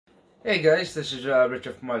Hey guys, this is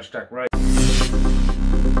Richard from WELSHYTECH, right?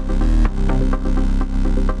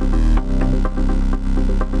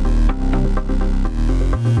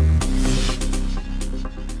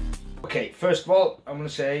 Okay, first of all, I'm going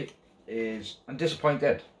to say is I'm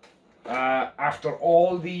disappointed. After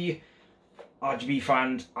all the RGB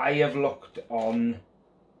fans I have looked at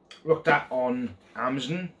on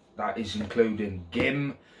Amazon, that is including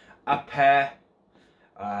GIM, Upper,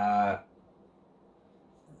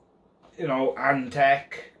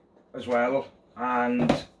 Antec as well,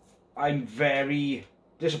 and I'm very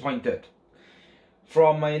disappointed.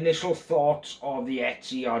 From my initial thoughts of the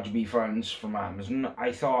Etsy RGB fans from Amazon,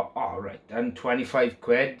 I thought, alright then, 25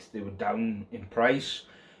 quid, they were down in price.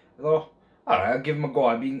 I thought, alright, I'll give them a go.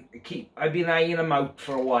 I've been eyeing them out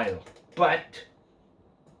for a while, but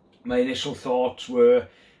my initial thoughts were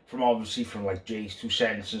from like Jay's 2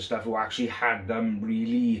 cents and stuff, who actually had them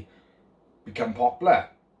really become popular.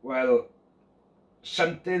 Well,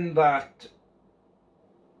 something that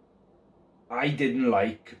I didn't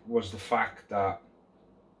like was the fact that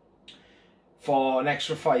for an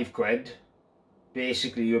extra 5 quid,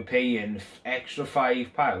 basically you're paying extra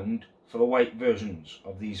 £5 for the white versions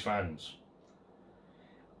of these fans.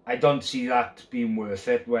 I don't see that being worth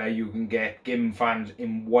it, where you can get GIM fans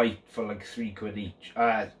in white for like 3 quid each,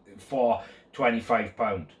 for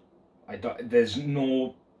 £25.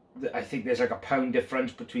 I think there's like £1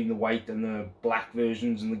 difference between the white and the black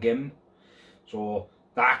versions and the GIM. So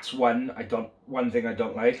that's one thing I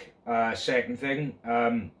don't like. Second thing,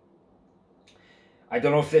 I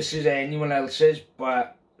don't know if this is anyone else's,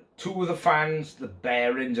 but 2 of the fans, the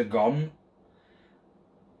bearings are gone.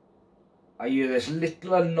 I hear this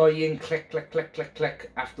little annoying click, click, click, click,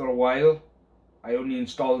 click after a while. I only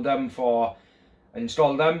installed them,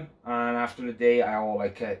 and after a day, all I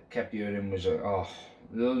kept hearing was a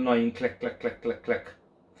little annoying click, click, click, click, click.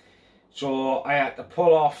 So I had to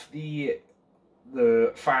pull off the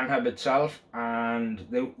fan hub itself, and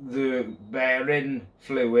the bearing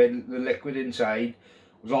fluid, the liquid inside,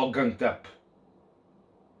 was all gunked up.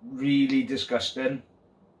 Really disgusting.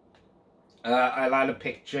 I'll add a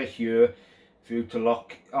picture here for you to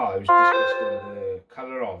look. Oh, it was disgusting. The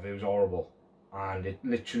colour of it was horrible, and it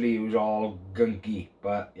literally was all gunky.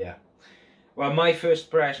 But yeah, well, my first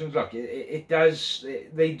impressions, look,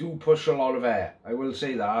 they do push a lot of air, I will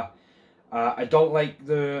say that. I don't like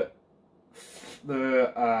the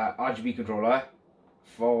RGB controller.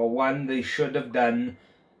 For one, they should have done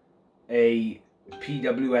a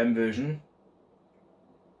PWM version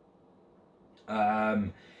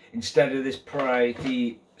instead of this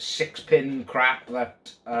priority 6-pin crap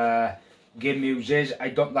that GIM uses.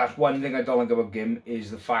 That's one thing I don't like about GIM,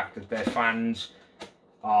 is the fact that their fans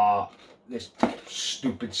are this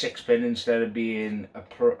stupid 6-pin instead of being a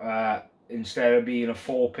 4-pin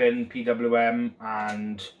PWM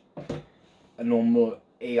and a normal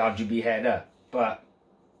ARGB header. But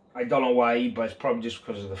I don't know why, but it's probably just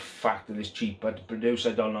because of the fact that it's cheaper to produce.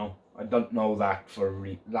 I don't know that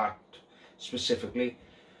that specifically.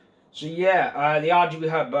 So yeah, the RGB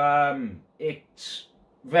hub, it's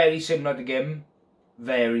very similar to GIM,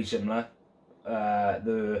 very similar.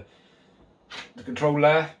 The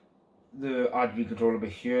controller, the RGB controller over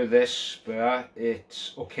here,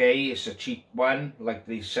 it's okay. It's a cheap one, like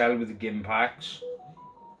they sell with the GIM packs.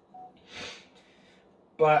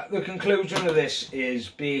 But the conclusion of this is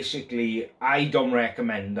basically, I don't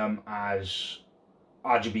recommend them as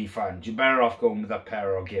RGB fans. You're better off going with a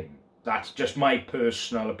pair or GIM. That's just my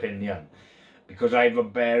personal opinion, because I have a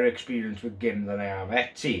better experience with GIM than I have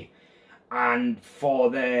Etsy. And for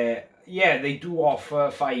they do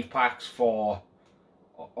offer 5 packs of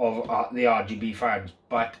the RGB fans,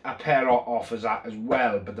 but Upper offers that as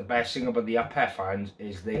well. But the best thing about the Upper fans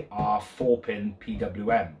is they are 4-pin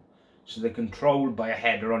PWM. So they're controlled by a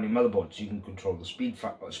header on your motherboard, so you can control the speed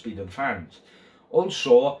of the fans.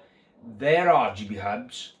 Also, their RGB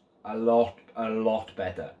hubs are a lot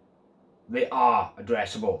better. They are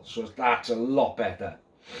addressable, so that's a lot better.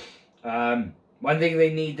 One thing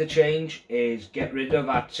they need to change is get rid of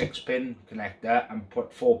that 6-pin connector and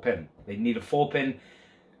put 4-pin. They need a 4-pin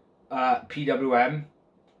PWM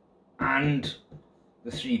and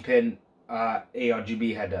the 3-pin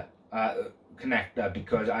ARGB header connector,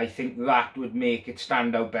 because I think that would make it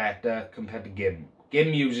stand out better compared to GIM.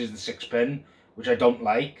 GIM uses the 6-pin, which I don't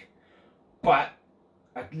like, but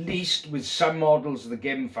at least with some models of the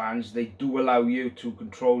GIM fans, they do allow you to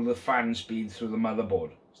control the fan speed through the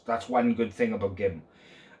motherboard. So that's one good thing about GIM.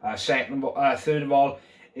 Third of all,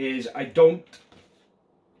 is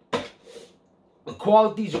the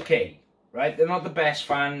quality's okay, right? They're not the best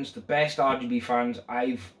fans. The best RGB fans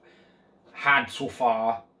I've had so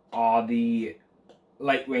far are the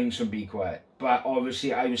light wings from Be Quiet, but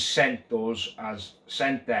obviously I was sent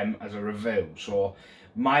them as a review, so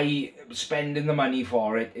my spending the money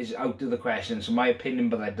for it is out of the question. So my opinion,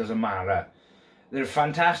 but that doesn't matter. They're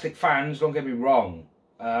fantastic fans, don't get me wrong,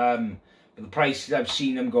 but the prices I've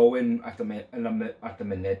seen them going at the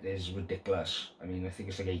minute is ridiculous. I mean, I think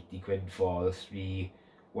it's like 80 quid for the 3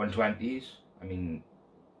 120s. I mean,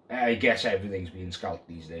 I guess everything's being scalped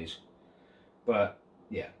these days, but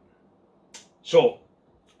yeah. So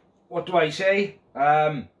what do I say?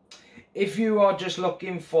 If you are just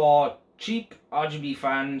looking for cheap RGB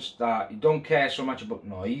fans that you don't care so much about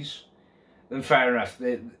noise, then fair enough.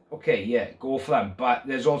 Okay, yeah, go for them. But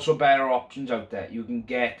there's also better options out there. You can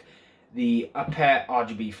get the upper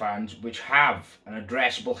RGB fans, which have an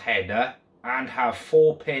addressable header and have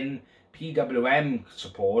 4-pin PWM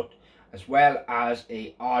support, as well as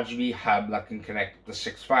a RGB hub that can connect the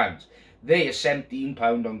 6 fans. They are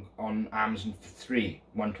 £17 on Amazon for 3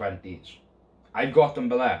 120s. I've got them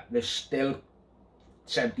below. They're still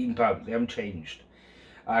 £17. They haven't changed.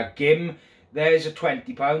 GIM, there's a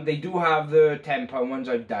 £20. They do have the £10 ones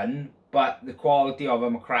I've done, but the quality of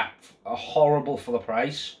them are horrible for the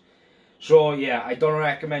price. So yeah, I don't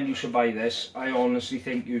recommend you should buy this. I honestly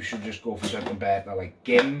think you should just go for something better like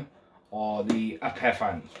GIM or the upper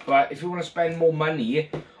fans. But if you want to spend more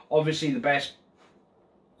money, obviously the best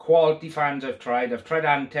quality fans I've tried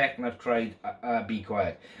Antec and I've tried Be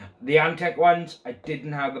Quiet. The Antec ones I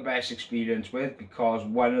didn't have the best experience with because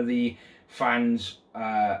one of the fans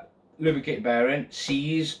lubricated bearing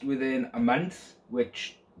seized within a month,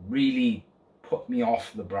 which really put me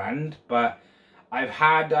off the brand. But I've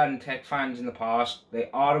had Antec fans in the past. They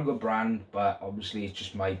are a good brand, but obviously it's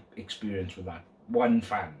just my experience with that one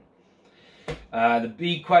fan. The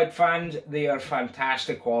Be Quiet fans, they are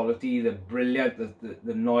fantastic quality. They're brilliant.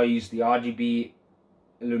 The noise, the RGB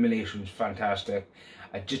illumination is fantastic.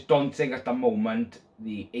 I just don't think at the moment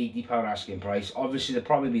the £80 asking price. Obviously they're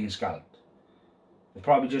probably being scalped. They're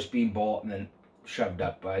probably just being bought and then shoved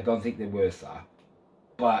up. But I don't think they're worth that.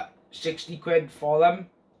 But 60 quid for them,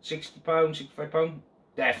 £60, £65,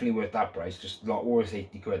 definitely worth that price. Just not worth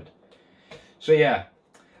 80 quid. So yeah,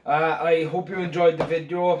 I hope you enjoyed the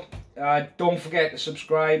video. Don't forget to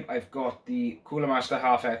subscribe. I've got the Cooler Master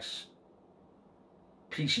Half X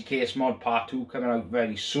PC case mod part 2 coming out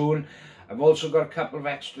very soon. I've also got a couple of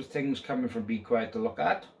extra things coming from Be Quiet to look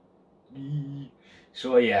at.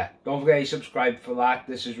 So yeah, don't forget to subscribe for that.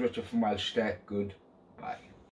 This is Richard from WELSHYTECH. Goodbye.